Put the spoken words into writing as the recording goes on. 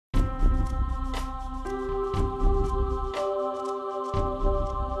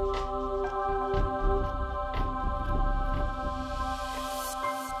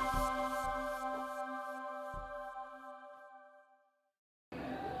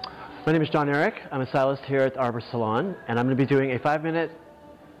My name is John Eric. I'm a stylist here at the Arbor Salon, and I'm going to be doing a 5-minute,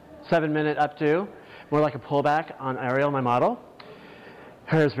 7-minute updo, more like a pullback on Ariel, my model.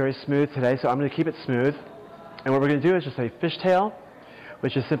 Hair is very smooth today, so I'm going to keep it smooth. And what we're going to do is just a fishtail,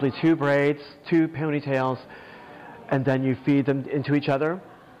 which is simply 2 braids, 2 ponytails, and then you feed them into each other.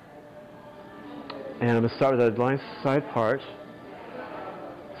 And I'm going to start with the line side part,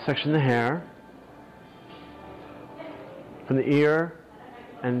 section the hair from the ear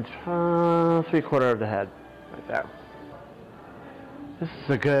and 3/4 of the head, right there. This is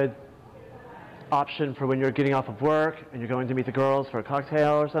a good option for when you're getting off of work and you're going to meet the girls for a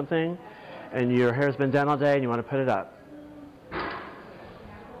cocktail or something, and your hair's been down all day and you want to put it up.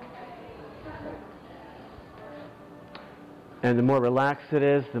 And the more relaxed it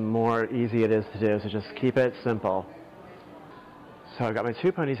is, the more easy it is to do, so just keep it simple. So I've got my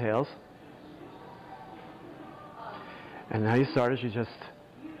 2 ponytails. And how you start is you just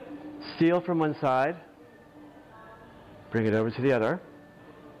steal from one side, bring it over to the other.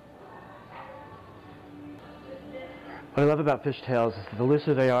 What I love about fishtails is the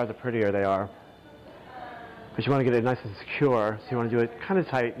looser they are, the prettier they are. But you want to get it nice and secure, so you want to do it kind of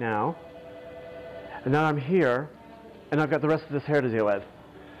tight now. And now I'm here, and I've got the rest of this hair to deal with.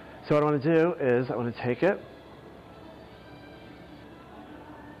 So what I want to do is I want to take it,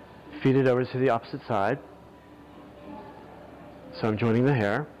 feed it over to the opposite side. So I'm joining the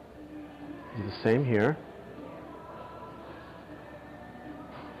hair. Do the same here.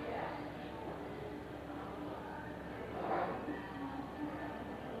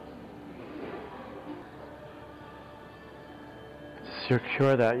 To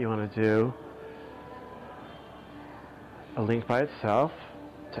secure that, you want to do a link by itself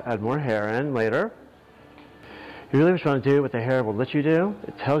to add more hair in later. You really what you want to do, what the hair will let you do.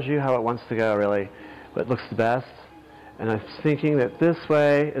 It tells you how it wants to go, really, what looks the best. And I'm thinking that this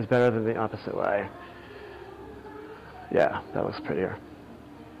way is better than the opposite way. Yeah, that looks prettier.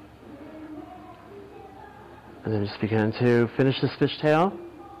 And then just begin to finish this fishtail.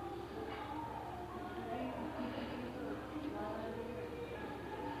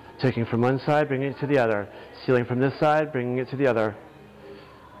 Taking from one side, bringing it to the other. Stealing from this side, bringing it to the other.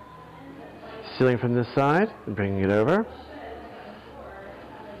 Stealing from this side, and bringing it over.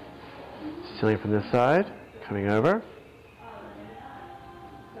 Stealing from this side, coming over.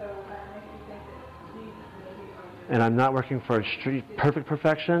 And I'm not working for perfect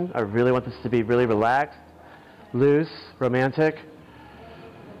perfection. I really want this to be really relaxed, loose, romantic.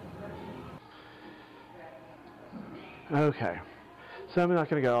 Okay, so I'm not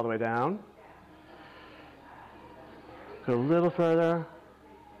going to go all the way down. Go a little further.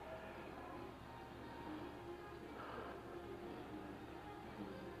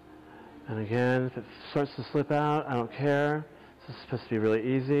 And again, if it starts to slip out, I don't care. This is supposed to be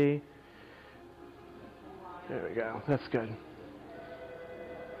really easy. There we go. That's good.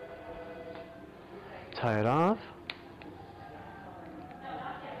 Tie it off.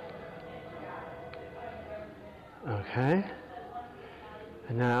 Okay.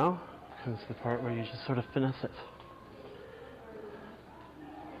 And now comes the part where you just sort of finesse it.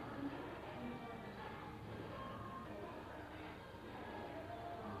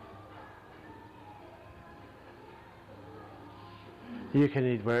 You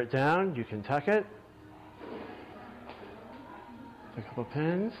can wear it down, you can tuck it. A couple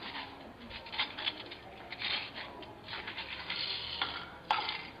pins.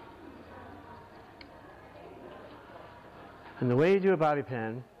 And the way you do a bobby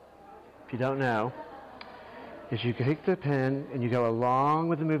pin, if you don't know, is you take the pin and you go along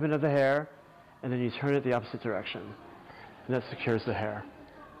with the movement of the hair, and then you turn it the opposite direction. And that secures the hair.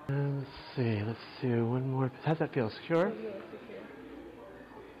 And let's see, let's do one more. How's that feel? Secure?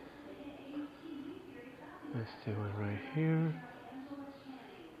 Let's do one right here.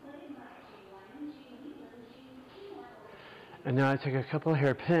 And now I take a couple of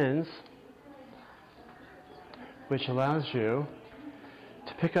hair pins, which allows you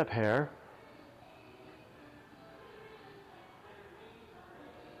to pick up hair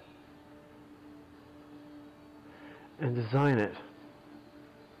and design it.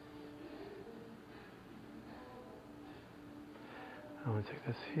 I want to take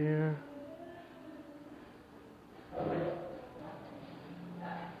this here.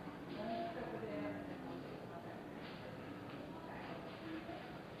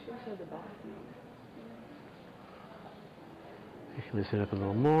 You can loosen it up a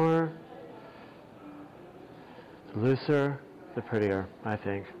little more. The looser, the prettier, I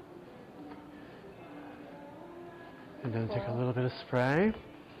think. And then take a little bit of spray.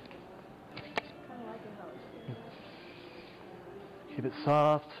 Keep it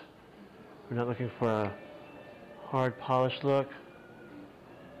soft. We're not looking for a hard polished look.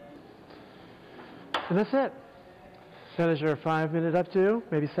 And that's it. That is your 5-minute updo,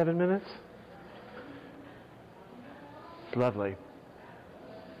 maybe 7 minutes. It's lovely.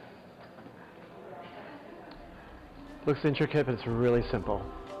 Looks intricate, but it's really simple.